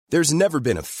There's never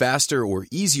been a faster or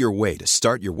easier way to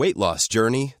start your weight loss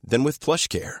journey than with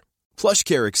PlushCare.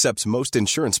 PlushCare accepts most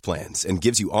insurance plans and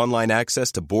gives you online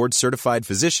access to board-certified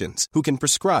physicians who can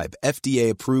prescribe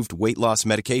FDA-approved weight loss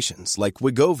medications like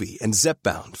Wegovy and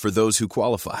Zepbound for those who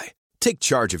qualify. Take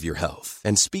charge of your health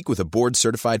and speak with a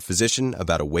board-certified physician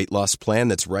about a weight loss plan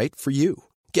that's right for you.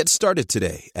 Get started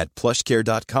today at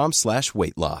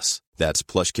plushcare.com/weight loss. That's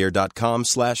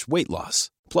plushcare.com/weight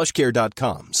loss.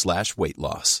 plushcare.com/weight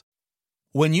loss.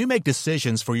 When you make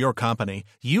decisions for your company,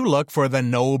 you look for the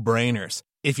no-brainers.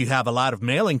 If you have a lot of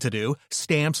mailing to do,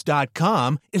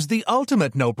 Stamps.com is the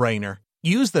ultimate no-brainer.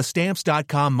 Use the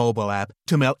Stamps.com mobile app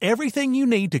to mail everything you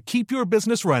need to keep your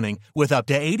business running with up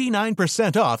to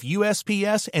 89% off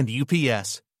USPS and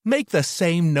UPS. Make the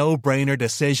same no-brainer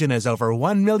decision as over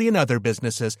 1 million other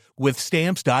businesses with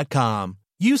Stamps.com.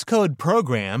 Use code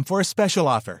PROGRAM for a special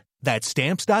offer. That's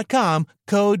Stamps.com,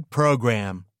 code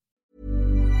PROGRAM.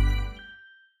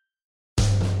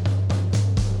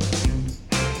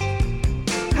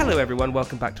 Hello everyone,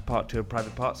 welcome back to part 2 of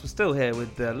Private Parts. We're still here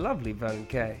with the lovely Vernon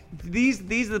Kay. These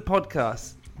are the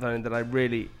podcasts, Vernon, that I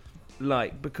really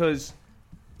like, because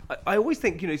I always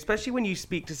think, especially when you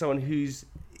speak to someone who's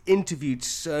interviewed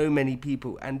so many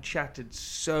people and chatted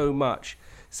so much,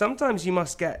 sometimes you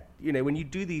must get, when you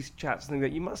do these chats,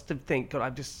 that you must have think, God,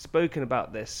 I've just spoken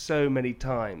about this so many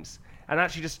times. And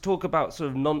actually just talk about sort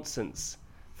of nonsense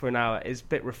for an hour is a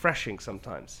bit refreshing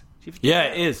sometimes. Yeah,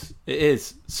 it is. It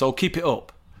is. So keep it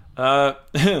up. Yeah.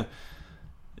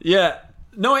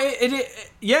 No, it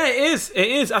is. It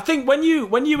is. I think when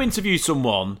you interview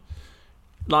someone,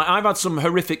 like I've had some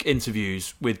horrific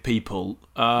interviews with people.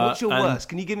 What's your worst?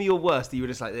 Can you give me your worst that you were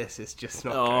just like, this is just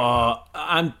not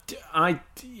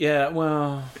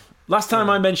well, last time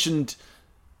I mentioned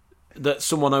that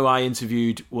someone who I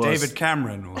interviewed was David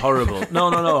Cameron. Horrible.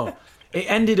 No. It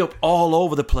ended up all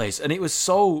over the place, and it was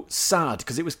so sad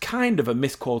because it was kind of a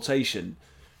misquotation.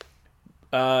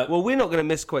 Well, we're not going to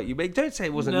misquote you, but don't say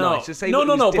it wasn't nice. Just say it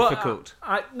was difficult.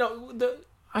 I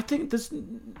think there's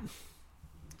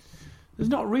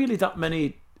not really that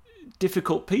many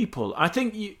difficult people. I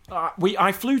think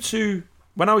I flew to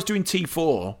when I was doing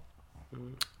T4.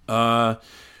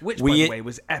 Which, by the way,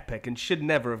 was epic and should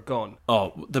never have gone.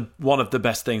 Oh, one of the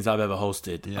best things I've ever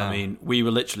hosted. Yeah. I mean, we were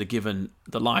literally given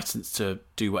the license to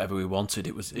do whatever we wanted.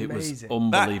 It was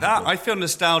unbelievable. I feel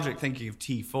nostalgic thinking of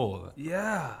T4.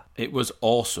 Yeah. It was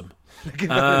awesome.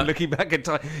 Looking back at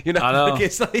time, I know.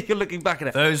 It's like you're looking back at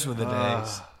it. Those were the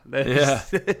days. Yeah.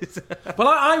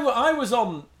 Well,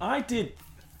 I did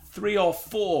 3 or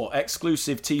 4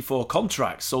 exclusive T4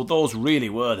 contracts, so those really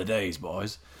were the days,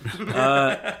 boys.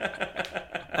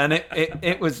 And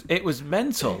it was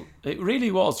mental. It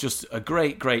really was just a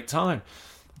great time.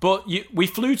 But we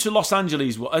flew to Los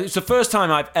Angeles. It's the first time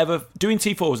doing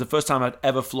T4 was the first time I'd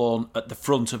ever flown at the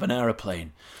front of an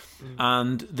aeroplane.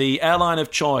 And the airline of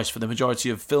choice for the majority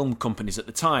of film companies at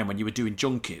the time when you were doing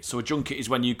junkets. So a junket is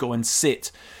when you go and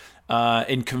sit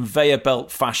in conveyor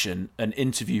belt fashion and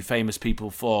interview famous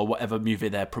people for whatever movie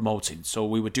they're promoting. So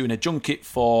we were doing a junket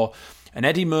for an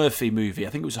Eddie Murphy movie. I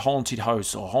think it was Haunted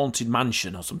House or Haunted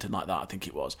Mansion or something like that, I think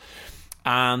it was.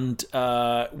 And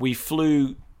we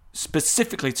flew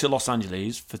specifically to Los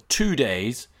Angeles for 2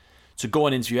 days to go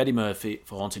and interview Eddie Murphy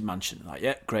for Haunted Mansion. Like,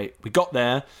 yeah, great. We got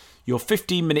there. Your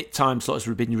 15-minute time slot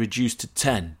has been reduced to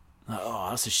 10. Like,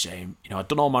 oh, that's a shame. I'd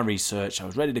done all my research. I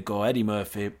was ready to go. Eddie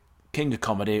Murphy, king of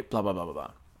comedy, blah, blah, blah, blah,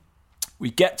 blah. We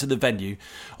get to the venue.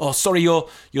 Oh, sorry, your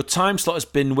time slot has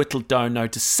been whittled down now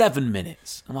to 7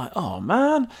 minutes. I'm like, oh,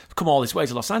 man, I've come all this way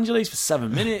to Los Angeles for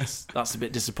 7 minutes. That's a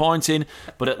bit disappointing.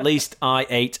 But at least I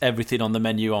ate everything on the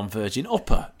menu on Virgin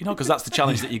Upper. Because that's the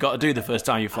challenge that you got to do the first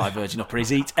time you fly Virgin Upper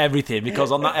is eat everything.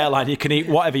 Because on that airline, you can eat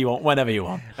whatever you want, whenever you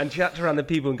want. And chat around the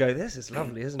people and go, this is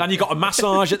lovely, isn't it? And you got a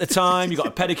massage at the time. You got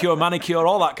a pedicure, manicure,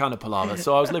 all that kind of palaver.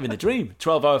 So I was living the dream.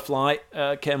 12-hour flight,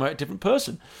 came out a different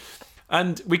person.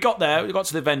 And we got there, we got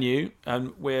to the venue,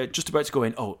 and we're just about to go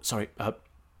in. Oh, sorry,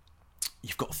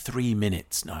 you've got 3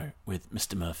 minutes now with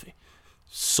Mr. Murphy.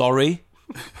 Sorry?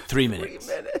 3 minutes.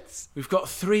 3 minutes? We've got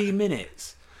 3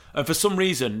 minutes. And for some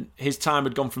reason, his time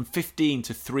had gone from 15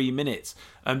 to 3 minutes.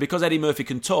 And because Eddie Murphy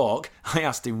can talk, I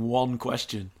asked him one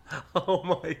question. Oh,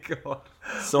 my God.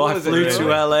 So I flew to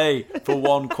LA for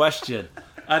one question.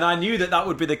 And I knew that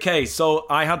would be the case. So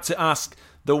I had to ask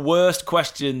the worst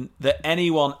question that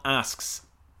anyone asks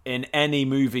in any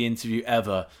movie interview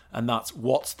ever, and that's,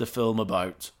 what's the film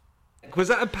about? Was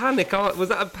that a panic? Was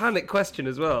that a panic question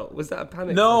as well? Was that a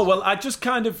panic? No, question? Well, I just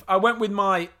I went with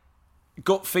my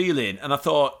gut feeling, and I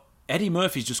thought Eddie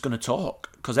Murphy's just going to talk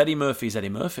because Eddie Murphy's Eddie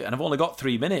Murphy, and I've only got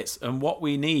 3 minutes, and what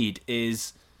we need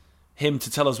is him to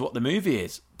tell us what the movie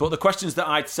is. But the questions that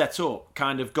I'd set up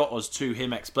kind of got us to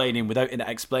him explaining without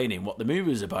explaining what the movie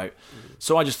was about.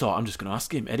 So I just thought, I'm just going to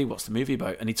ask him, Eddie, what's the movie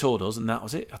about? And he told us, and that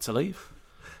was it. I had to leave.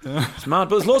 It's mad.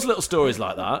 But there's loads of little stories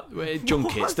like that.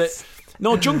 Junkets.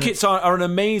 Junkets are an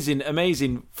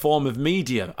amazing form of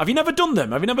media. Have you never done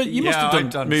them? You must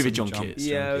have done movie junkets.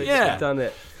 I've done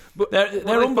it. But they're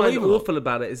what unbelievable. I find awful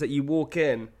about it is that you walk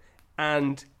in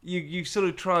and you sort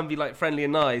of try and be like friendly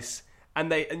and nice,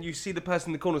 and you see the person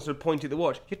in the corner sort of point at the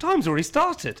watch. Your time's already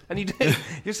started, and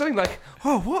you're something like,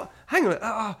 oh, what? Hang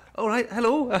on, all right,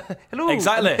 hello.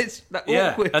 Exactly. And it's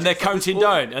awkward. And they're counting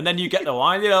down, and then you get the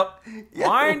wind it up.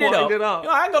 Wind it up.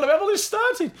 Hang on, I've only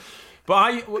started.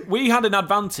 But we had an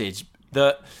advantage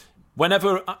that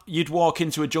whenever you'd walk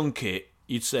into a junket,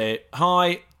 you'd say,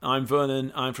 "Hi, I'm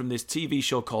Vernon. I'm from this TV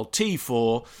show called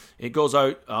T4. It goes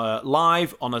out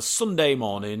live on a Sunday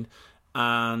morning,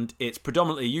 and it's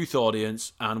predominantly a youth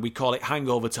audience, and we call it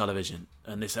Hangover Television."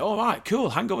 And they say, "Oh, right,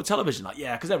 cool, Hangover Television." Like,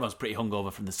 yeah, because everyone's pretty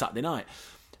hungover from the Saturday night.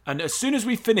 And as soon as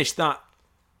we finished that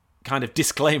kind of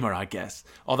disclaimer, I guess,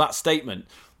 or that statement,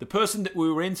 the person that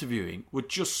we were interviewing would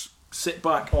just sit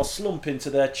back or slump into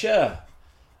their chair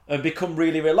and become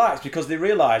really relaxed because they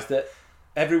realised that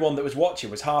everyone that was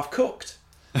watching was half cooked.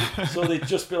 So they'd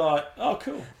just be like, "Oh,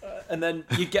 cool," and then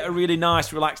you get a really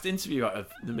nice, relaxed interview out of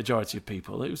the majority of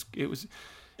people. It was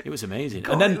amazing.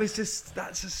 God, and then it's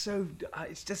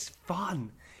just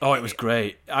fun. Oh, it was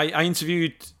great. I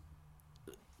interviewed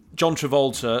John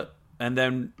Travolta, and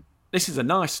then this is a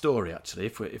nice story actually.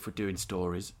 If we're doing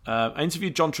stories, I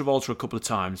interviewed John Travolta a couple of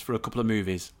times for a couple of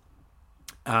movies.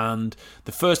 And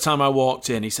the first time I walked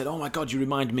in, he said, "Oh my God, you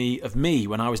remind me of me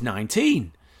when I was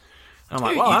 19." And I'm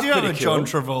like, "Well, that's you do have a pretty cool." John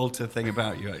Travolta thing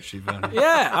about you, actually, Vernon.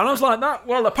 Yeah, and I was like, "That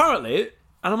well, apparently."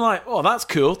 And I'm like, "Oh, that's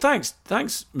cool. Thanks,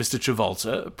 Mr.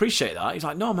 Travolta. Appreciate that." He's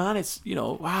like, "No, man, it's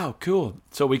wow, cool."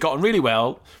 So we got on really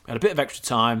well. We had a bit of extra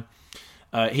time.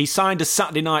 He signed a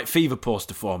Saturday Night Fever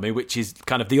poster for me, which is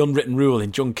kind of the unwritten rule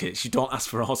in junkets. You don't ask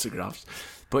for autographs.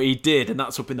 But he did, and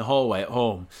that's up in the hallway at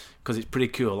home because it's pretty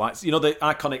cool. Like, the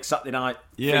iconic Saturday Night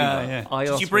Fever. Yeah.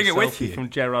 Did you bring it with you? From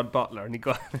Gerard Butler, and he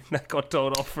got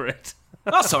told off for it.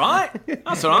 That's all right.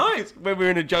 That's all right. When we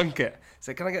were in a junket, I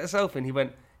said, "Can I get a selfie?" And he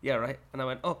went, "Yeah, right." And I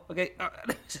went, "Oh, okay."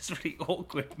 It's just a really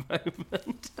awkward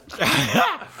moment.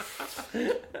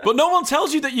 But no one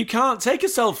tells you that you can't take a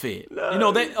selfie.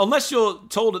 No. Unless you're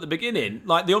told at the beginning.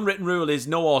 Like, the unwritten rule is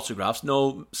no autographs,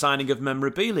 no signing of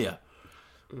memorabilia.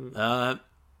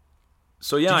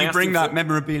 So yeah, did you bring that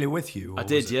memorabilia with you? I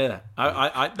did, yeah.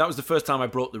 I that was the first time I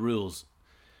broke the rules.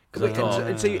 But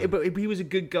he was a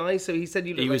good guy, so he said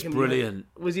you looked he like was him. brilliant.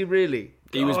 Was he really?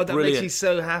 He was that brilliant. makes me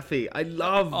so happy. I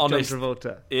love John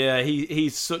Travolta. Yeah,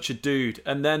 he's such a dude.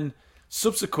 And then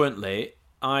subsequently,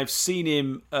 I've seen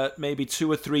him at maybe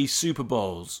 2 or 3 Super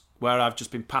Bowls where I've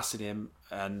just been passing him,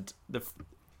 and the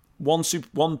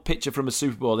one picture from a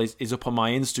Super Bowl is up on my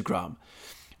Instagram,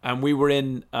 and we were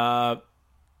in.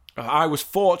 I was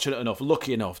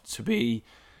lucky enough to be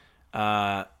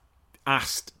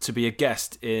asked to be a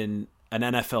guest in an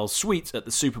NFL suite at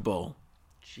the Super Bowl.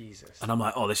 Jesus. And I'm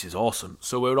like, "Oh, this is awesome."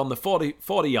 So we were on the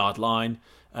 40-yard line,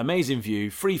 amazing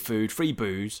view, free food, free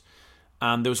booze,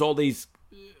 and there was all these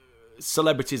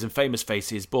celebrities and famous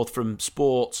faces, both from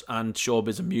sports and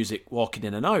showbiz and music, walking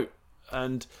in and out.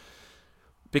 And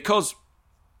because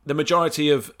the majority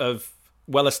of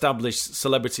well-established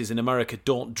celebrities in America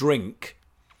don't drink,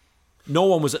 no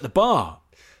one was at the bar.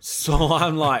 So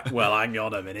I'm like, "Well, hang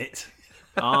on a minute.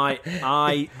 I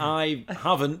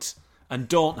haven't and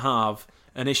don't have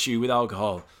an issue with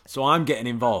alcohol, so I'm getting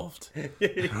involved."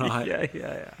 Right?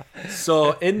 Yeah.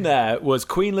 So in there was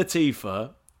Queen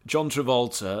Latifah, John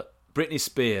Travolta, Britney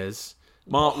Spears,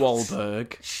 Mark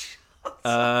Wahlberg,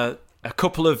 a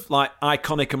couple of like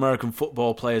iconic American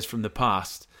football players from the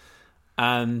past.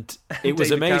 And it was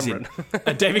David amazing.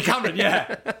 And David Cameron,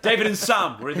 yeah. David and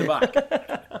Sam were in the back.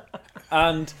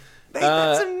 And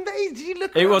That's amazing. You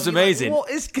look it around, was you're like, amazing. what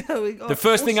is going on? The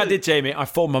first thing I did, Jamie, I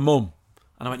phoned my mum.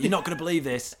 And I went, "You're not going to believe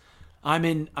this. I'm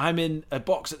in a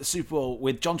box at the Super Bowl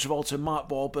with John Travolta, Mark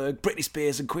Wahlberg, Britney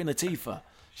Spears and Queen Latifah."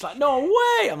 She's like, "No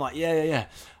way." I'm like, yeah.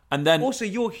 And then Also,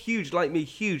 you're huge, like me,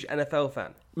 huge NFL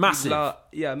fan. Massive.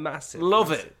 Massive. Love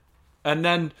massive. it. And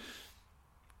then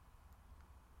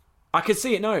I can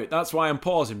see it now. That's why I'm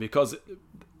pausing, because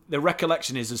the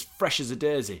recollection is as fresh as a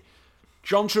daisy.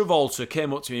 John Travolta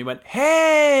came up to me and went,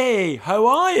 "Hey, how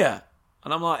are you?"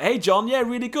 And I'm like, "Hey, John, yeah,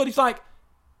 really good." He's like,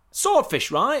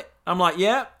 "Swordfish, right?" I'm like,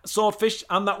 "Yeah, Swordfish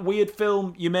and that weird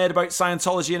film you made about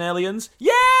Scientology and aliens."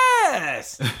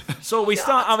 "Yes!" So we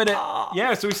start having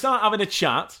a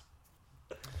chat.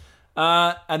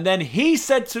 And then he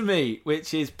said to me,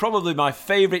 which is probably my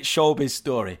favourite showbiz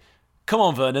story, "Come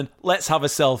on, Vernon, let's have a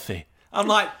selfie." I'm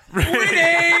like,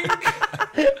 winning!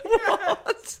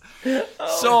 What?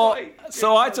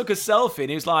 So I took a selfie and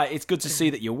he was like, "It's good to see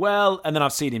that you're well." And then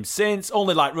I've seen him since,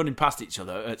 only like running past each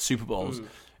other at Super Bowls.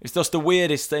 It's just the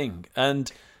weirdest thing.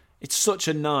 And it's such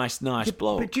a nice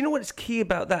bloke. But do you know what's key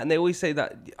about that? And they always say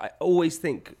that. I always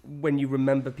think when you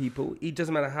remember people, it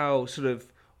doesn't matter how sort of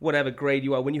whatever grade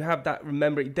you are, when you have that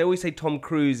remembering, they always say Tom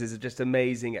Cruise is just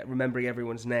amazing at remembering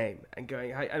everyone's name and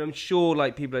going, and I'm sure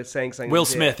like people are saying something. Will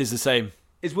Smith is the same.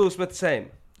 Is Will Smith the same?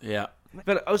 Yeah.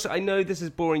 But also, I know this is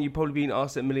boring. You've probably been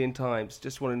asked it a million times.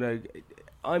 Just want to know,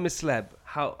 I'm a celeb.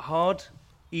 How hard?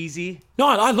 Easy? No,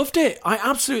 I loved it. I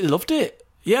absolutely loved it.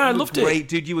 Yeah, I loved great, it.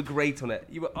 dude. You were great on it.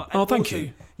 You were. Oh, thank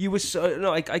you. You were so.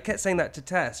 No, I kept saying that to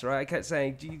Tess, right? I kept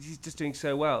saying he's just doing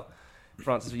so well.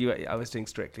 Francis, I was doing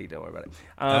Strictly. Don't worry about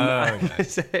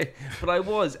it. Okay. But I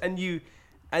was, and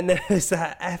there's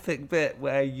that epic bit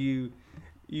where you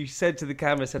said to the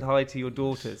camera, said hi to your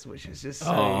daughters, which is just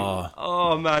so.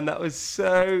 Oh man, that was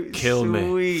so Kill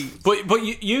sweet. Me.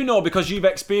 But you know, because you've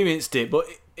experienced it, but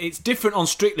it's different on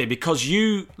Strictly because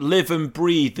you live and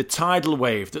breathe the tidal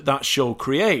wave that show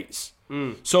creates.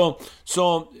 So,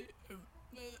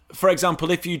 for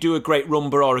example, if you do a great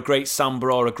rumba or a great samba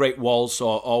or a great waltz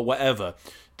or whatever,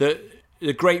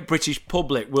 the great British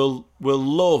public will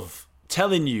love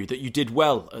telling you that you did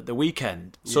well at the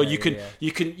weekend. So you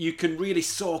can really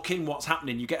soak in what's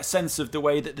happening. You get a sense of the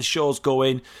way that the show's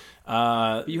going.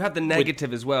 But you have the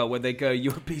negative as well, where they go,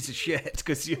 "You're a piece of shit,"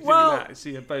 because you're doing that. So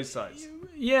you have both sides.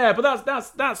 Yeah, but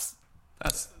that's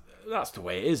the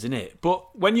way it is, isn't it?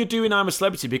 But when you're doing I'm a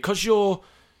Celebrity, because you're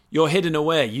hidden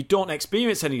away, you don't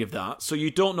experience any of that, so you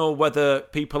don't know whether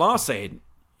people are saying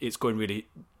it's going really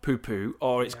poo-poo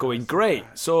or it's going great.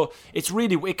 So it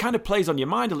kind of plays on your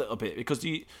mind a little bit, because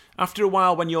after a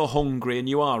while when you're hungry, and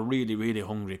you are really, really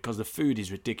hungry because the food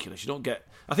is ridiculous,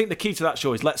 I think the key to that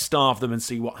show is let's starve them and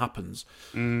see what happens.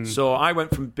 So I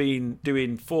went from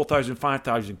doing 4,000,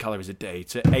 5,000 calories a day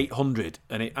to 800,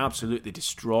 and it absolutely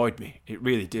destroyed me. It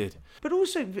really did. But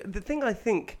also, the thing I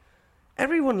think,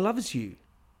 everyone loves you.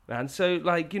 Man, so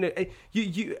like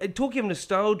you talking of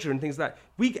nostalgia and things like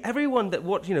that. Everyone that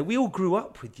watch, we all grew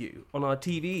up with you on our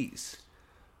TVs,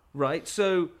 right?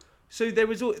 So there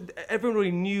was everyone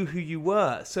already knew who you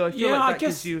were. So I feel like that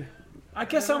gives you. I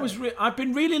guess I've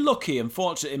been really lucky and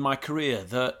fortunate in my career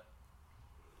that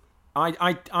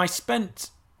I spent.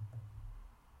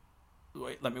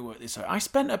 Wait, let me work this out. I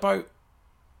spent about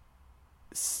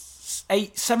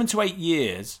 7 to 8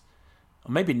 years,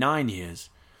 or maybe 9 years.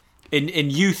 In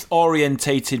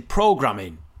youth-orientated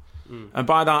programming. And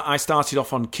by that, I started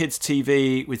off on Kids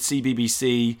TV with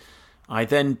CBBC. I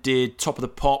then did Top of the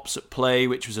Pops at Play,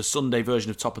 which was a Sunday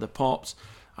version of Top of the Pops.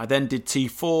 I then did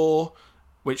T4,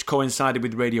 which coincided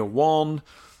with Radio 1.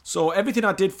 So everything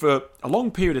I did for a long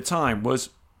period of time was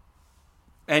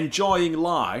enjoying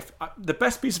life. The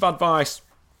best piece of advice,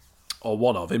 or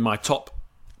one of, in my top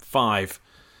 5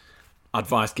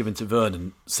 advice given to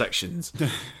Vernon sections,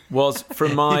 was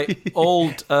from my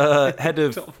old head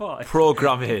of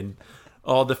programming,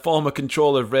 or the former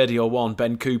controller of Radio 1,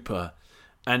 Ben Cooper.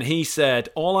 And he said,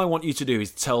 all I want you to do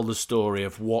is tell the story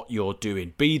of what you're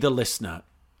doing. Be the listener.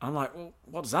 I'm like, well,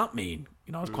 what does that mean?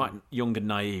 I was quite young and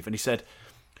naive. And he said,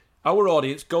 our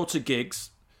audience go to gigs,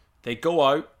 they go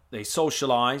out, they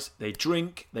socialise, they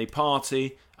drink, they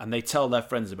party, and they tell their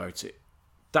friends about it.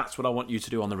 That's what I want you to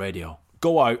do on the radio.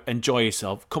 Go out, enjoy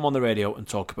yourself, come on the radio and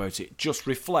talk about it. Just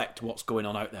reflect what's going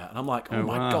on out there. And I'm like, oh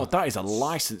my God, that is a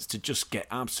licence to just get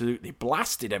absolutely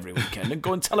blasted every weekend and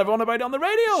go and tell everyone about it on the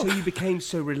radio. So you became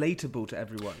so relatable to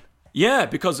everyone. Yeah,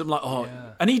 because I'm like,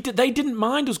 and they didn't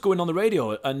mind us going on the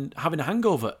radio and having a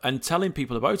hangover and telling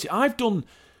people about it. I've done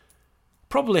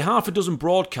probably half a dozen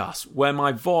broadcasts where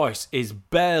my voice is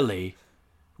barely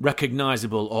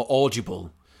recognisable or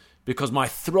audible because my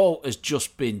throat has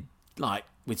just been like,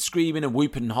 with screaming and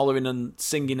whooping and hollering and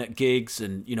singing at gigs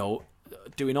and,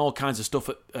 doing all kinds of stuff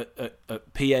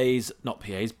at PAs, not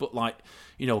PAs, but like,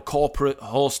 corporate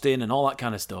hosting and all that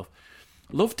kind of stuff.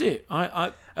 Loved it.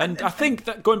 I think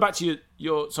that going back to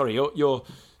your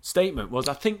statement was,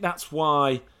 I think that's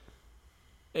why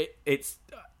it's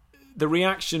the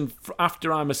reaction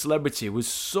after I'm a Celebrity was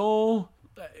so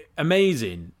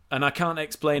amazing, and I can't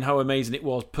explain how amazing it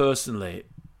was personally.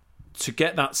 To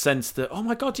get that sense that, oh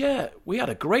my God, yeah, we had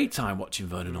a great time watching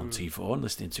Vernon on T4 and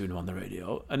listening to him on the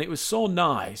radio, and it was so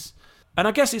nice. And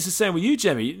I guess it's the same with you,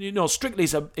 Jimmy. Strictly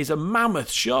is a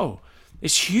mammoth show.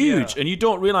 It's huge, and you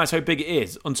don't realise how big it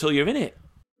is until you're in it.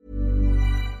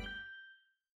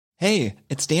 Hey,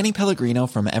 it's Danny Pellegrino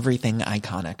from Everything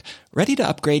Iconic. Ready to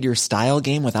upgrade your style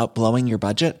game without blowing your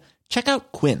budget? Check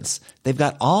out Quince. They've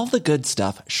got all the good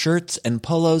stuff, shirts and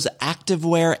polos,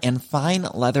 activewear, and fine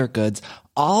leather goods,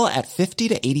 all at 50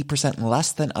 to 80%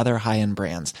 less than other high-end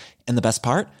brands. And the best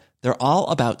part? They're all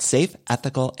about safe,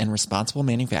 ethical, and responsible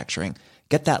manufacturing.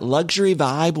 Get that luxury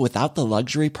vibe without the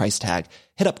luxury price tag.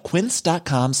 Hit up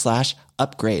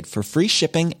quince.com/upgrade for free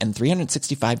shipping and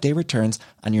 365-day returns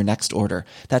on your next order.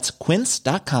 That's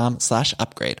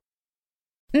quince.com/upgrade.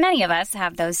 Many of us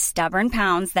have those stubborn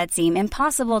pounds that seem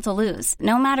impossible to lose,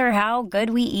 no matter how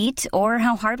good we eat or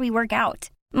how hard we work out.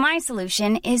 My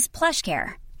solution is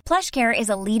PlushCare. PlushCare is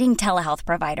a leading telehealth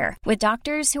provider with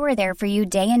doctors who are there for you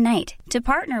day and night to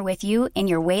partner with you in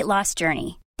your weight loss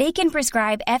journey. They can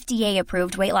prescribe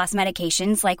FDA-approved weight loss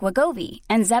medications like Wegovy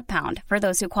and Zepbound for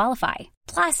those who qualify.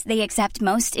 Plus, they accept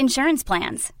most insurance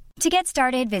plans. To get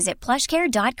started, visit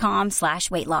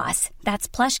plushcare.com/weightloss. That's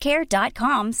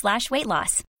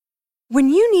plushcare.com/weightloss. When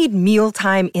you need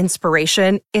mealtime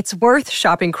inspiration, it's worth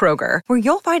shopping Kroger, where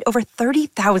you'll find over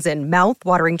 30,000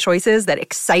 mouth-watering choices that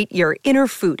excite your inner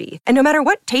foodie. And no matter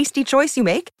what tasty choice you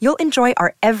make, you'll enjoy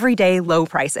our everyday low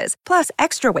prices, plus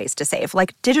extra ways to save,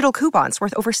 like digital coupons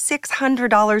worth over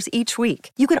 $600 each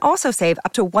week. You can also save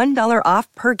up to $1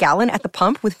 off per gallon at the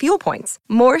pump with fuel points.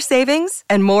 More savings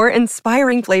and more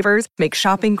inspiring flavors make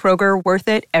shopping Kroger worth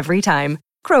it every time.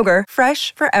 Kroger,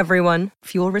 fresh for everyone.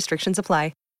 Fuel restrictions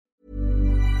apply.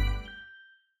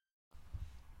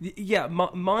 Yeah,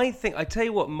 my thing, I tell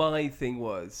you what my thing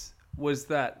was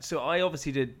that, so I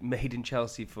obviously did Made in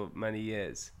Chelsea for many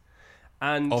years.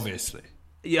 And Obviously.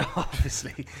 Yeah,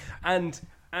 obviously. And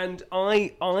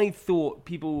I thought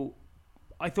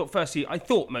firstly, I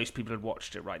thought most people had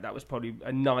watched it, right? That was probably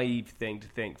a naive thing to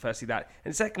think, firstly that.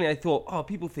 And secondly, I thought,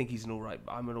 people think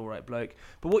I'm an all right bloke.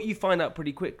 But what you find out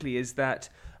pretty quickly is that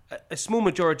a small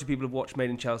majority of people have watched Made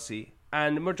in Chelsea,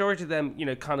 and the majority of them,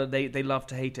 kind of, they love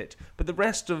to hate it. But the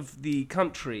rest of the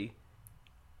country,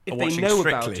 if they know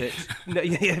about it,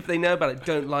 if they know about it,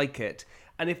 don't like it.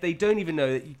 And if they don't even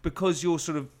know that, because you're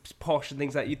sort of posh and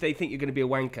things like that, they think you're going to be a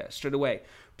wanker straight away.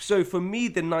 So for me,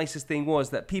 the nicest thing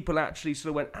was that people actually sort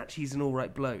of went, actually, he's an all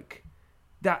right bloke.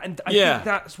 I think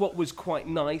that's what was quite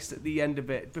nice at the end of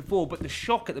it before. But the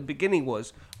shock at the beginning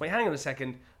was, wait, hang on a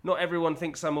second. Not everyone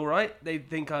thinks I'm all right. They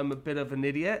think I'm a bit of an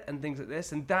idiot and things like this.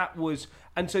 So that was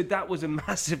a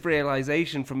massive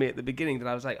realization for me at the beginning that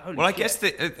I was like, holy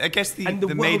shit. I guess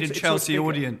the Made in Chelsea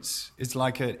audience is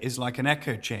like an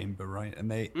echo chamber, right?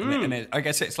 And I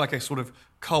guess it's like a sort of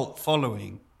cult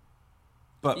following.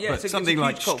 But something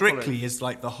like Strictly is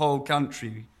like the whole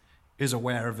country is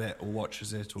aware of it or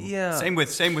watches it. Or Same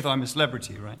with I'm a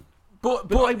Celebrity, right?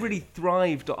 But I really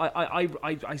thrived.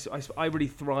 I really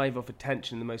thrive off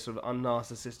attention in the most sort of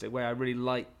unnarcissistic way. I really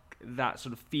like that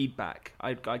sort of feedback.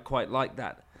 I quite like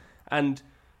that, and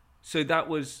so that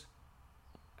was.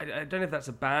 I don't know if that's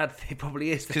a bad thing. It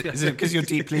probably is. Is it because you're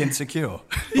deeply insecure?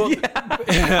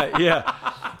 Yeah.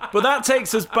 But that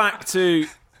takes us back to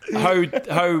how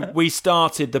we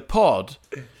started the pod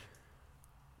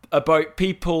about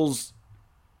people's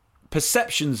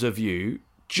perceptions of you.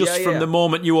 From the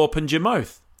moment you opened your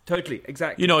mouth. Totally,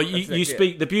 exactly. You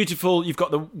speak you've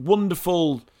got the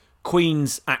wonderful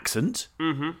Queen's accent.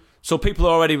 Mm-hmm. So people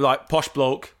are already like, posh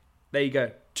bloke. There you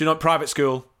go. Do you know, private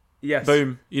school? Yes.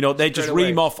 Boom. They just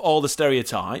ream off all the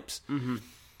stereotypes. Mm-hmm.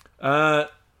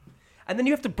 And then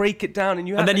you have to break it down.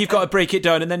 You've got to break it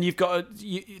down. And then you've got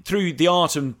to, through the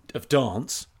art of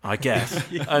dance, I guess,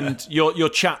 and your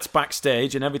chats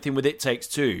backstage and everything with It Takes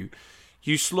Two,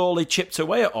 you slowly chipped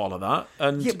away at all of that,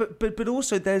 and but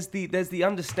also there's the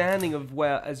understanding of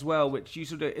where as well, which you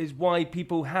sort of is why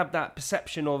people have that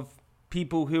perception of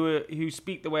people who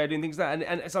speak the way of doing things and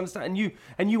it's understand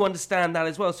and you understand that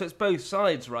as well. So it's both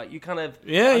sides, right? You kind of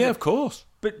of course.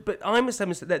 But I must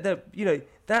admit that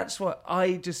that's what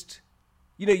I just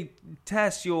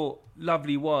Tess, your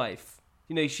lovely wife,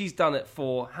 she's done it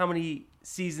for how many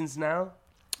seasons now?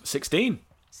 16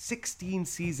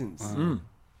 seasons. Wow.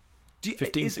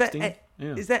 15, 16.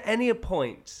 Is there any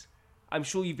point, I'm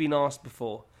sure you've been asked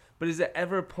before, but is there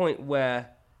ever a point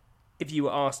where if you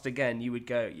were asked again, you would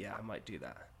go, yeah, I might do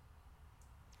that?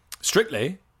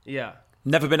 Strictly? Yeah.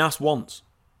 Never been asked once.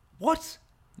 What?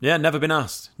 Yeah, never been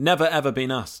asked. Never, ever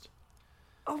been asked.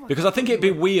 Oh because God, I think it'd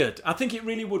be weird. I think it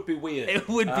really would be weird. It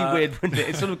would be weird, wouldn't it?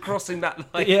 It's sort of crossing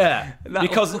that line. Yeah,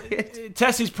 because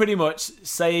Tess is pretty much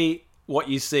say what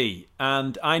you see.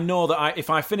 And I know that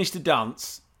if I finished a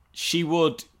dance, she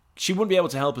wouldn't be able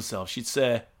to help herself. She'd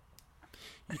say,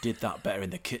 "You did that better in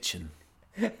the kitchen."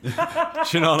 Do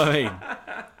you know what I mean?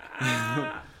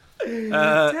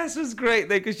 Tess was great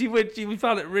though because we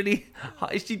found it really.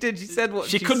 She said what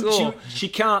she saw. She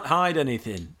can't hide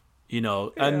anything, you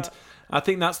know. Yeah. And I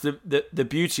think that's the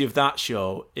beauty of that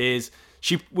show is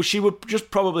she would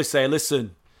just probably say,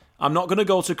 "Listen, I'm not going to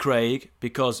go to Craig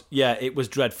because it was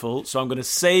dreadful. So I'm going to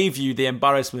save you the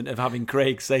embarrassment of having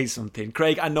Craig say something.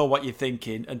 Craig, I know what you're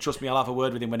thinking, and trust me, I'll have a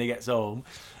word with him when he gets home.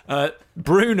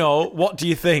 Bruno, what do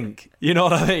you think? You know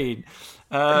what I mean?"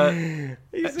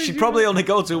 She'd probably only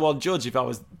go to one judge if I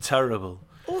was terrible.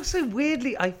 Also,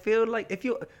 weirdly, I feel like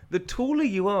the taller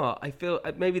you are, I feel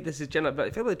maybe this is general, but I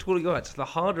feel like the taller you are, the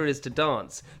harder it is to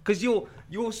dance because your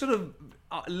sort of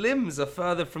limbs are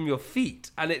further from your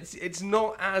feet, and it's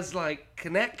not as like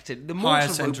connected. The more higher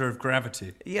center of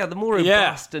gravity. Yeah, the more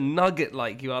robust and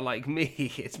nugget-like you are, like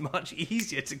me, it's much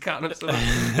easier to kind of sort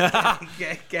of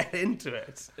get into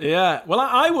it. Yeah, well,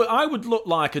 I would look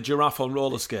like a giraffe on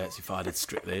roller skates if I did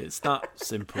Strictly. It's that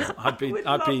simple. I'd be.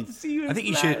 I think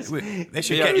they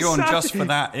should get you on just for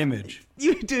that image.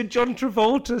 You do John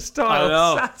Travolta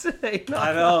style Saturday night.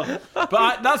 I know,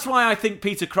 but that's why I think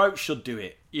Peter Crouch should do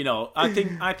it. You know, I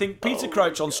think Peter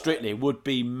Crouch on Strictly would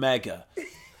be mega.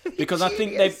 Because I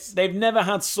think they've never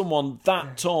had someone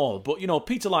that tall. But, you know,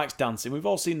 Peter likes dancing. We've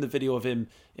all seen the video of him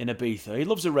in Ibiza. He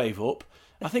loves a rave up.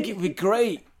 I think it would be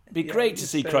great. It'd be great to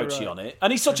see Crouchy on it.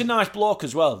 And he's such a nice bloke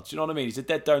as well. Do you know what I mean? He's a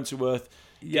dead down-to-earth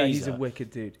geezer. He's a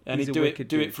wicked dude. And he'd do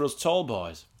it for us tall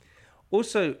boys.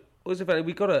 Also,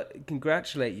 we got to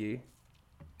congratulate you.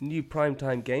 New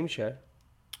primetime game show.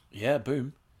 Yeah,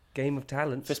 boom. Game of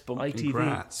Talents. Fist bump. ITV.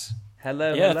 Congrats.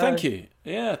 Hello. Thank you.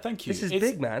 Yeah, thank you. This is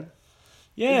big, man.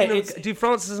 Yeah, do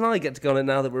Francis and I get to go on it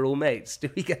now that we're all mates? Do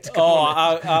we get to go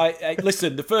on it?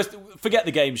 Listen, forget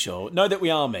the game show. Now that we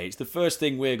are mates, the first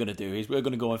thing we're going to do is we're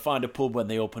going to go and find a pub when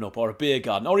they open up, or a beer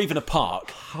garden, or even a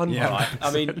park. Yeah. Right?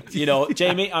 I mean, you know,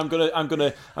 Jamie, I'm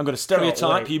gonna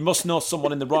stereotype. You must know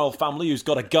someone in the royal family who's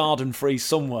got a garden free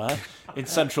somewhere in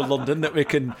central London that we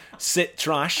can sit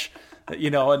trash.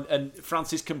 You know, and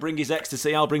Francis can bring his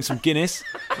ecstasy, I'll bring some Guinness,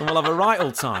 and we'll have a right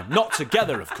old time. Not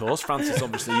together, of course. Francis,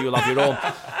 obviously, you'll have your own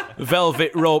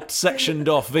velvet-roped,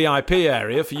 sectioned-off VIP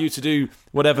area for you to do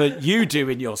whatever you do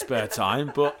in your spare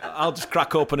time, but I'll just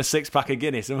crack open a six-pack of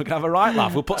Guinness and we can have a right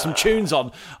laugh. We'll put some tunes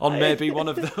on maybe one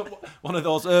of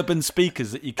those urban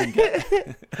speakers that you can get.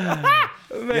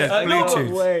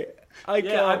 Bluetooth. I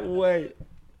can't wait.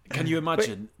 Can you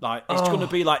imagine? It's going to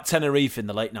be like Tenerife in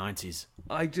the late 90s.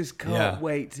 I just can't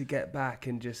wait to get back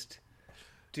and just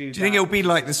do that. Do you think it'll be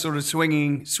like the sort of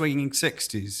swinging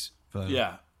 60s?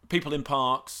 Yeah. People in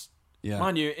parks. Yeah.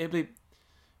 Mind you, it'll be...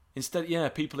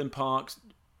 Instead, people in parks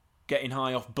getting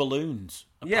high off balloons.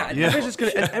 Everyone's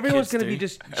going to be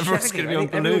just shagging. Everyone's going to be on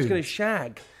balloons. Everyone's going to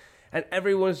shag. And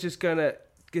everyone's just going to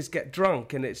get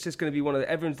drunk. And it's just going to be one of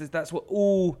the... That's what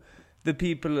all... the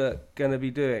people are going to be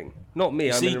doing. Not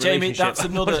me. I'm in a Jamie,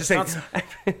 relationship.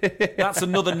 that's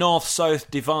another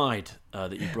north-south divide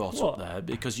that you brought up there,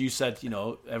 because you said, you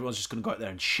know, everyone's just going to go out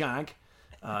there and shag,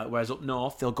 whereas up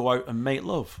north they'll go out and make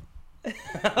love.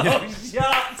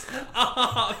 Shut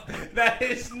up! There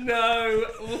is no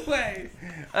way.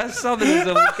 That's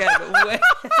Southernism will get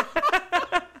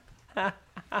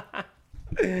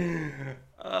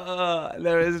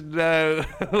there is no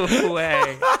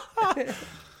way.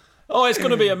 Oh, it's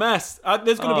going to be a mess.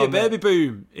 There's going to be a baby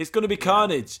boom. It's going to be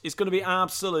carnage. It's going to be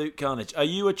absolute carnage. Are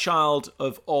you a child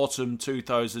of autumn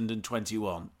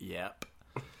 2021? Yep.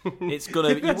 It's going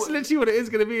to be... That's literally what it is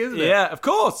going to be, isn't it? Yeah, of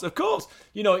course.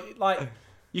 You know, like,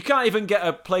 you can't even get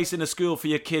a place in a school for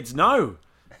your kids now.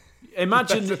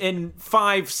 Imagine in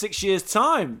 5-6 years'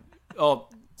 time. Or...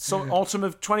 autumn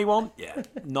of 21? Yeah,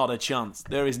 not a chance.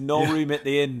 There is no room at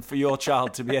the inn for your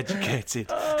child to be educated.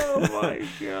 Oh my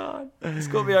God. It's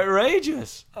going to be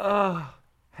outrageous.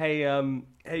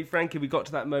 Hey, Frankie, we got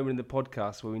to that moment in the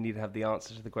podcast where we need to have the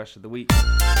answer to the question of the week.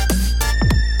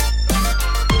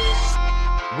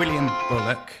 William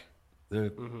Bullock,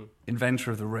 the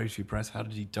inventor of the rotary press, how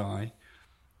did he die?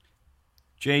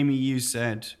 Jamie, you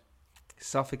said...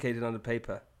 suffocated under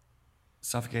paper.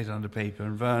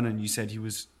 And Vernon, you said he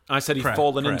was... I said he'd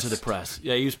fallen into the press.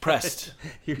 Yeah, he was pressed.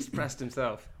 He was pressed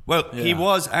himself. Well, he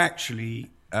was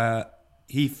actually...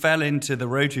 he fell into the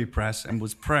rotary press and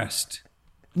was pressed.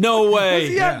 No way! Was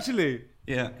he actually?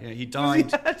 Yeah, he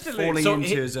died falling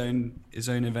into his own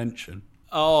invention.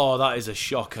 Oh, that is a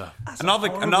shocker. Another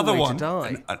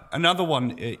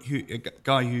one, a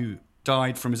guy who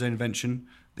died from his own invention...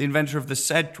 the inventor of the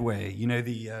Segway, you know,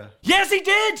 the... Yes, he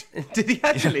did! Did he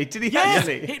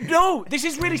actually? No, this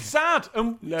is really sad.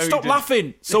 Stop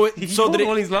laughing. He's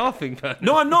laughing.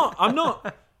 No, I'm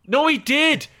not. No, he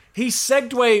did. He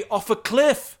segued off a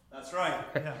cliff. That's right.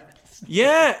 Yeah.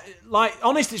 Yeah, like,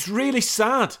 honest, it's really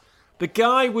sad. The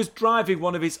guy was driving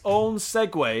one of his own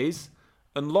Segways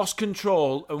and lost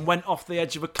control and went off the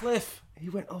edge of a cliff. He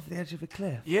went off the edge of a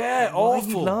cliff? Yeah, Why awful. Are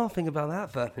you laughing about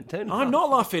that, Vernon? Don't laugh. I'm not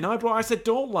laughing. I said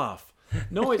don't laugh.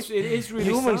 No, it is really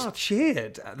sad. You almost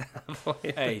cheered at that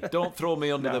point. Hey, don't throw me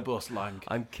under the bus, Lang.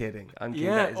 I'm kidding.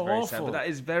 Yeah, that is very awful. sad.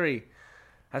 But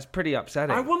that's pretty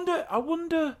upsetting. I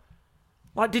wonder,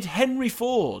 like, did Henry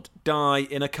Ford die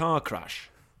in a car crash?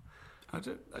 I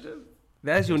don't.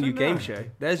 There's your new game show.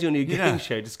 There's your new game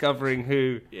show, discovering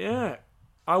who... Yeah.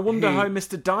 I wonder how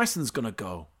Mr. Dyson's going to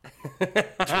go. Do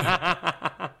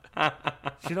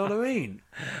you know what I mean?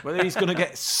 Whether he's going to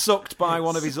get sucked by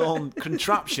one of his own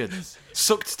contraptions.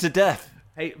 Sucked to death.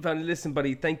 Hey, Van, listen,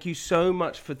 buddy, thank you so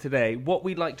much for today. What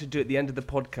we'd like to do at the end of the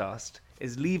podcast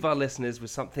is leave our listeners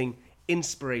with something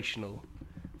inspirational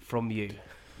from you.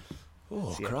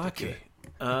 Oh, crikey.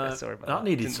 Sorry about that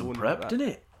needed some prep, didn't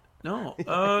it? No.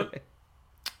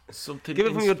 Something. Give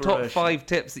it from your top 5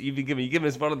 tips that you've been giving. You give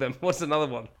us one of them. What's another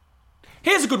one?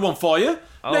 Here's a good one for you.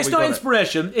 No, it's not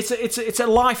inspiration. It's a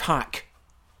life hack.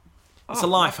 It's a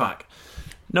life hack.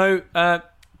 Now,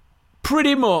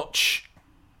 pretty much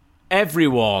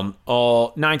everyone,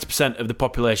 or 90% of the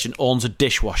population, owns a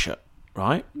dishwasher,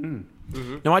 right?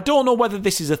 Mm-hmm. Now, I don't know whether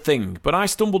this is a thing, but I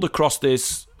stumbled across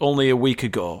this only a week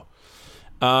ago.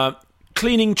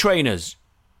 Cleaning trainers.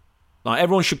 Like,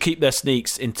 everyone should keep their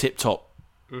sneaks in tip-top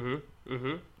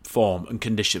form and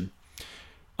condition.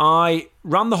 I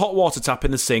ran the hot water tap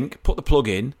in the sink, put the plug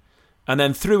in, and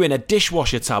then threw in a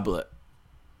dishwasher tablet.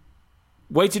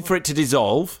 Waited for it to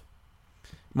dissolve.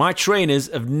 My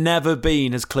trainers have never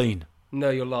been as clean. No,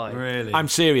 you're lying. Really? I'm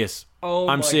serious.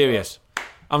 I'm serious. God.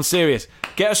 I'm serious.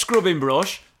 Get a scrubbing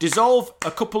brush, dissolve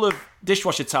a couple of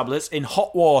dishwasher tablets in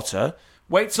hot water,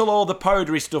 wait till all the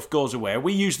powdery stuff goes away.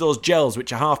 We use those gels,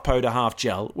 which are half powder, half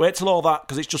gel. Wait till all that,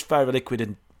 because it's just fairy liquid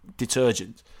and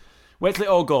detergent. Wait till it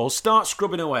all goes. Start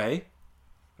scrubbing away.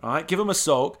 Right, give them a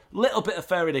soak. Little bit of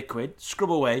fairy liquid.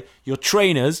 Scrub away. Your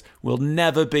trainers will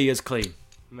never be as clean.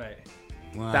 Mate,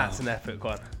 that's an epic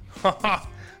one. I'm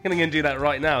going to do that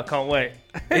right now. Can't wait.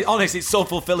 Honestly, it's so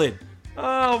fulfilling.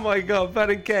 Oh my God,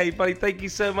 Ben and Kay, buddy, thank you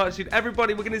so much.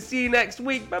 Everybody, we're going to see you next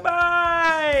week.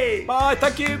 Bye-bye. Bye,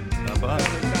 thank you. Bye-bye.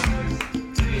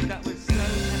 That was so...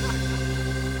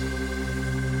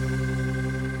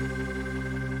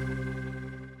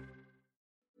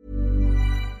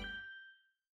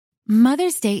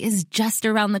 Mother's Day is just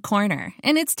around the corner,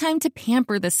 and it's time to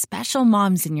pamper the special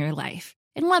moms in your life.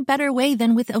 And what better way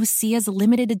than with Osea's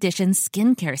limited edition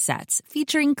skincare sets,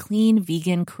 featuring clean,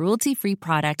 vegan, cruelty-free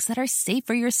products that are safe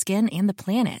for your skin and the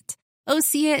planet.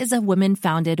 Osea is a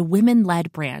women-founded,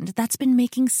 women-led brand that's been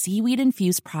making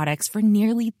seaweed-infused products for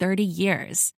nearly 30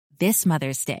 years. This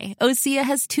Mother's Day, Osea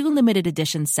has 2 limited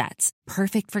edition sets,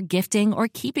 perfect for gifting or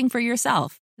keeping for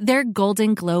yourself. Their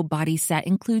Golden Glow body set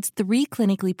includes 3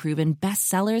 clinically proven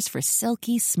bestsellers for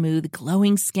silky, smooth,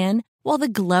 glowing skin, while the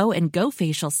Glow and Go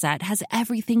facial set has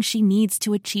everything she needs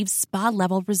to achieve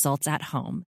spa-level results at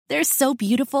home. They're so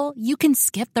beautiful, you can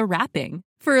skip the wrapping.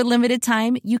 For a limited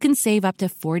time, you can save up to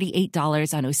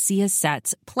 $48 on Osea's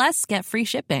sets, plus get free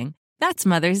shipping. That's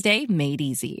Mother's Day made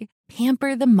easy.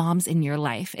 Pamper the moms in your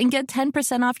life and get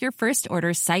 10% off your first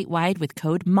order site-wide with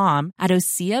code MOM at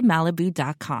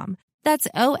OseaMalibu.com. That's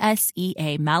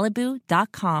OSEA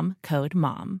Malibu.com, code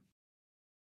MOM.